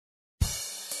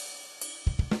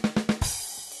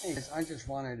Hey guys, I just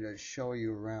wanted to show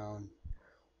you around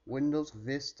Windows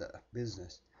Vista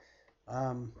Business.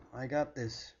 I got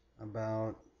this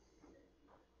about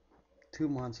 2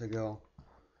 months ago,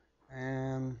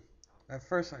 and at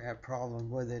first I had problems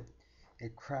with it.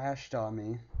 It crashed on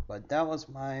me, but that was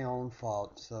my own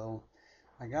fault. So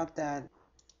I got that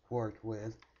worked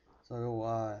with. So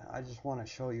I just want to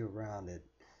show you around it.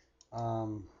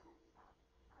 Um,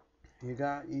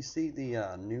 you see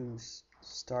the new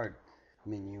start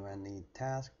menu and the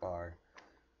taskbar.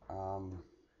 Um,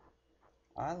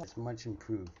 I like it's much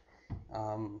improved.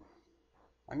 Um,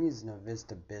 I'm using a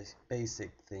Vista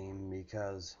basic theme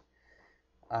because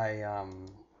I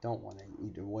don't want to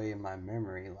eat away my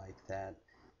memory like that.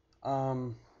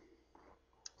 I'm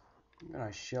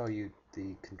gonna show you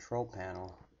the control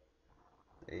panel.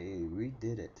 They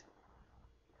redid it.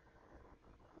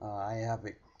 I have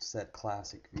it set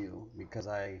classic view because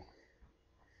I'm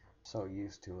so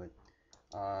used to it.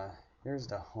 Uh, Here's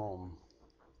the home.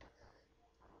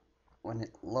 When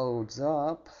it loads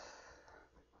up,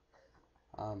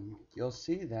 you'll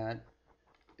see that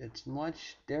it's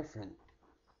much different.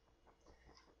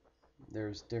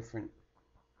 There's different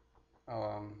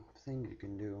things you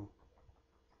can do.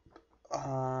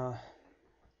 Uh,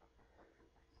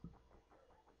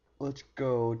 let's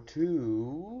go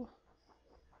to,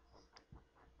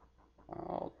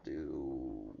 I'll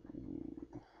do,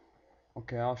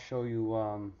 okay, I'll show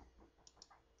you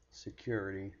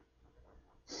security.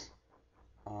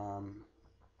 Um,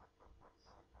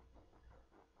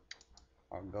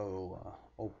 I'll go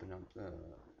open up the,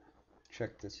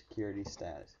 check the security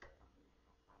status.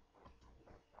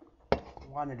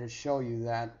 Wanted to show you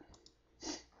that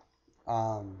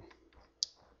um,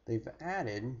 they've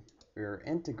added or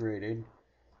integrated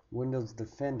Windows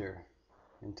Defender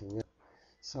into this.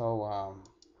 So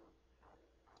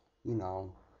you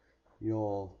know,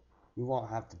 you won't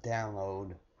have to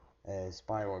download a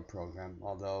spyware program,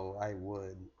 although I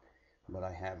would, but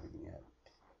I haven't yet.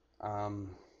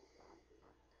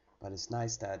 But it's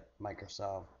nice that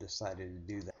Microsoft decided to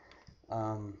do that.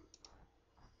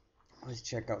 Let's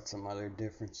check out some other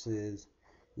differences.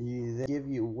 They give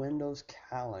you Windows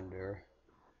Calendar,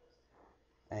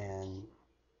 and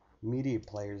media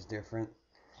player is different.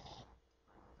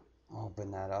 I'll open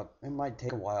that up. It might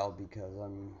take a while because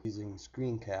I'm using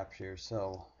screen capture,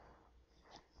 so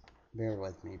bear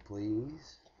with me,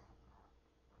 please.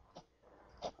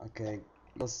 Okay,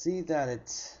 you'll see that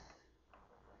it's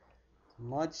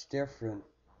much different.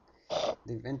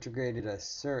 They've integrated a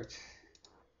search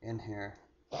in here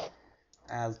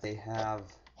as they have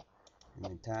in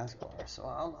the taskbar. So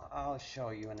I'll show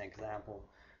you an example.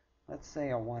 Let's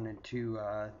say I wanted to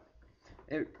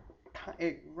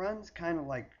it runs kind of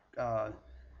like the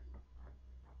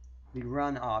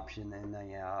run option in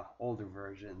the older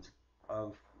versions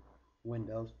of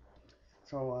Windows.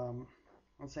 So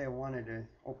let's say I wanted to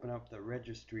open up the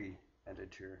registry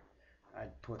editor.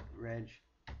 I'd put reg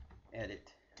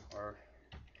edit or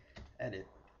edit,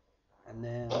 and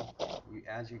then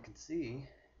as you can see,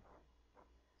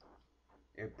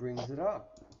 it brings it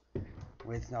up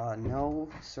with no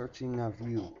searching of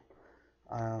view.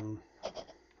 I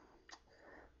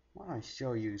want to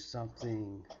show you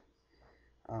something.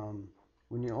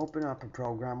 When you open up a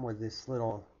program with this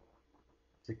little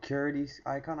security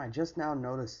icon, I just now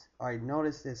noticed. I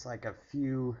noticed this like a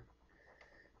few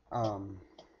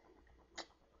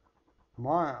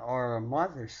a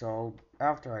month or so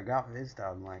after I got Vista.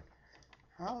 I'm like,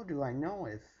 how do I know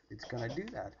if it's gonna do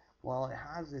that? Well, it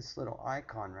has this little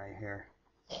icon right here,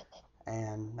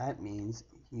 and that means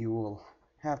you will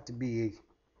have to you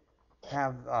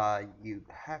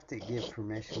have to give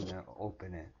permission to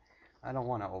open it. I don't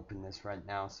want to open this right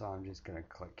now, so I'm just gonna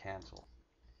click cancel.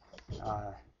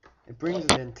 It brings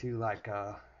it into like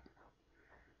a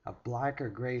black or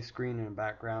gray screen in the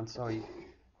background, so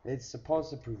it's supposed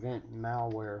to prevent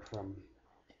malware from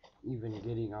even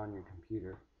getting on your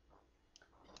computer.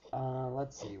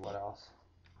 Let's see what else.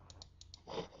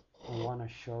 I want to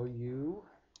show you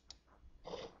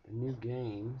the new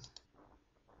games.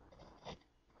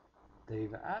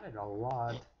 They've added a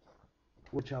lot,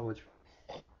 which I was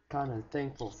kind of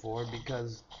thankful for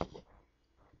because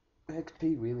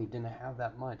XP really didn't have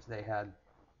that much. They had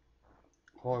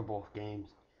horrible games,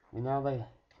 and now they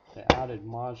added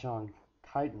Mahjong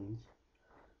Titans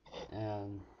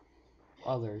and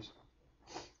others.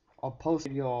 I'll post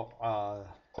your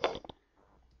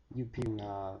UP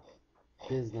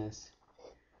business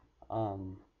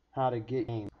how to get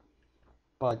games,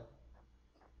 but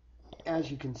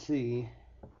as you can see,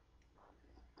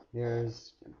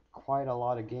 there's quite a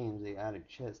lot of games. They added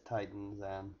Chess Titans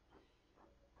and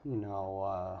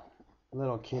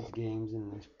little kids games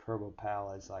in this Purple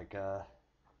Pal is like a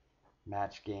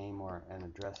match game or and a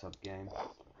dress up game.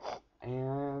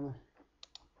 And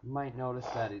you might notice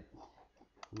that it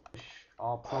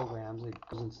all programs, it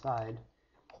goes inside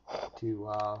to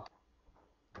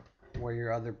where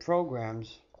your other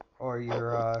programs or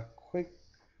your quick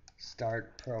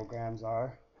start programs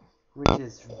are, which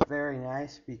is very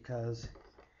nice because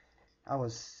I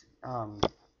was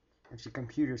if your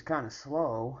computer's kind of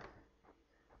slow,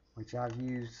 which I've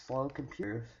used slow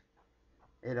computers,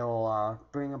 it'll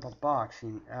bring up a box,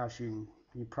 as you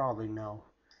probably know,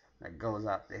 that goes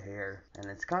out the hair, and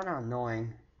it's kind of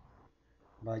annoying,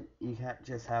 but you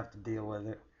just have to deal with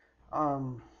it.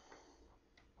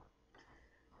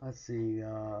 Let's see,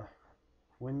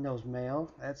 Windows Mail,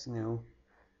 that's new.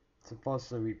 It's supposed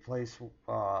to replace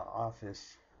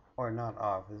Office, or not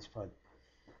Office, but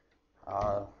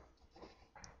uh,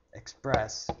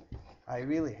 Express. I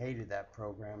really hated that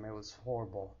program. It was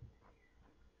horrible.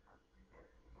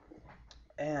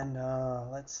 And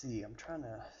let's see, I'm trying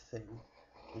to think.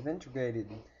 We've integrated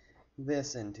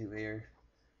this into here,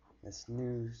 this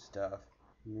new stuff,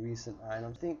 recent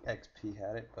items. I think XP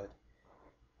had it, but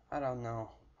I don't know.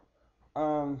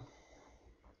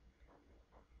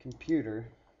 Computer.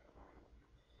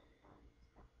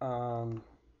 Um,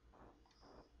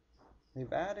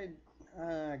 they've added.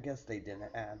 I guess they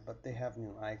didn't add, but they have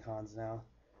new icons now.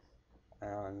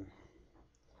 Um,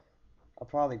 I'll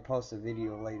probably post a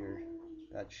video later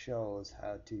that shows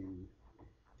how to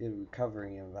do a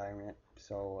recovery environment.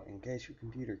 So in case your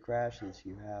computer crashes,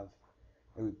 you have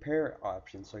a repair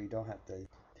option, so you don't have to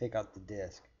take out the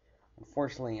disk.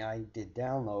 Unfortunately, I did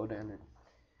download and it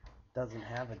doesn't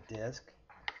have a disk,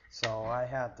 so I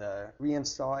had to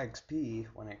reinstall XP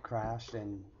when it crashed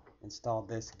and install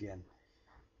this again.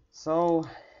 So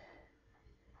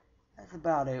that's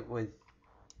about it with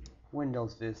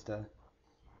Windows Vista.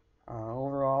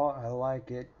 Overall, I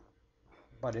like it,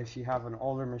 but if you have an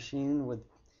older machine with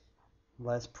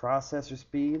less processor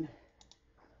speed,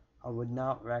 I would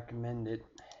not recommend it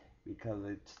because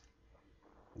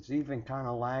it's even kind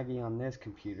of laggy on this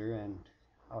computer, and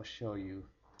I'll show you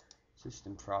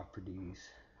system properties.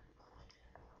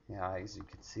 Yeah, as you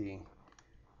can see,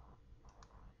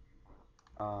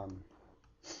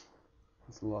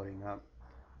 it's loading up.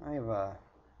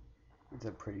 It's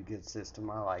a pretty good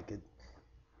system. I like it.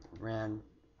 Ran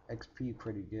XP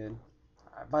pretty good,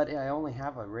 but I only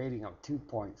have a rating of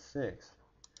 2.6,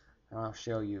 and I'll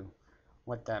show you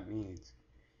what that means.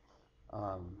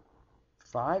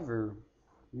 5, or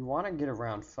you want to get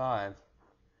around 5,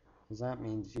 because that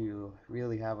means you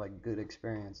really have a good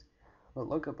experience. But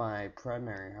look at my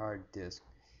primary hard disk.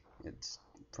 It's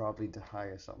probably the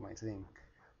highest on my thing.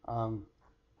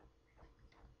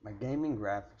 My gaming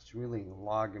graphics really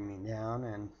logging me down,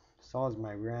 and so is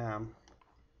my RAM.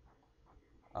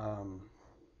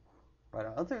 But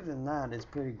other than that, it's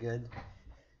pretty good,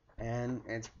 and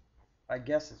I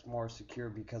guess it's more secure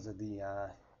because of the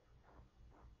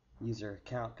user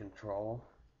account control.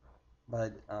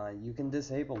 But you can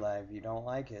disable that if you don't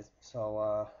like it.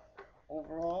 So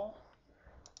overall,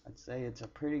 I'd say it's a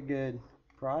pretty good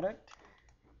product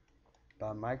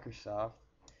by Microsoft.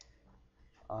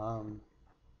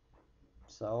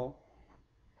 So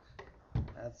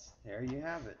there you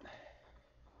have it.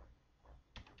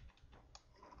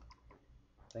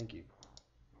 Thank you.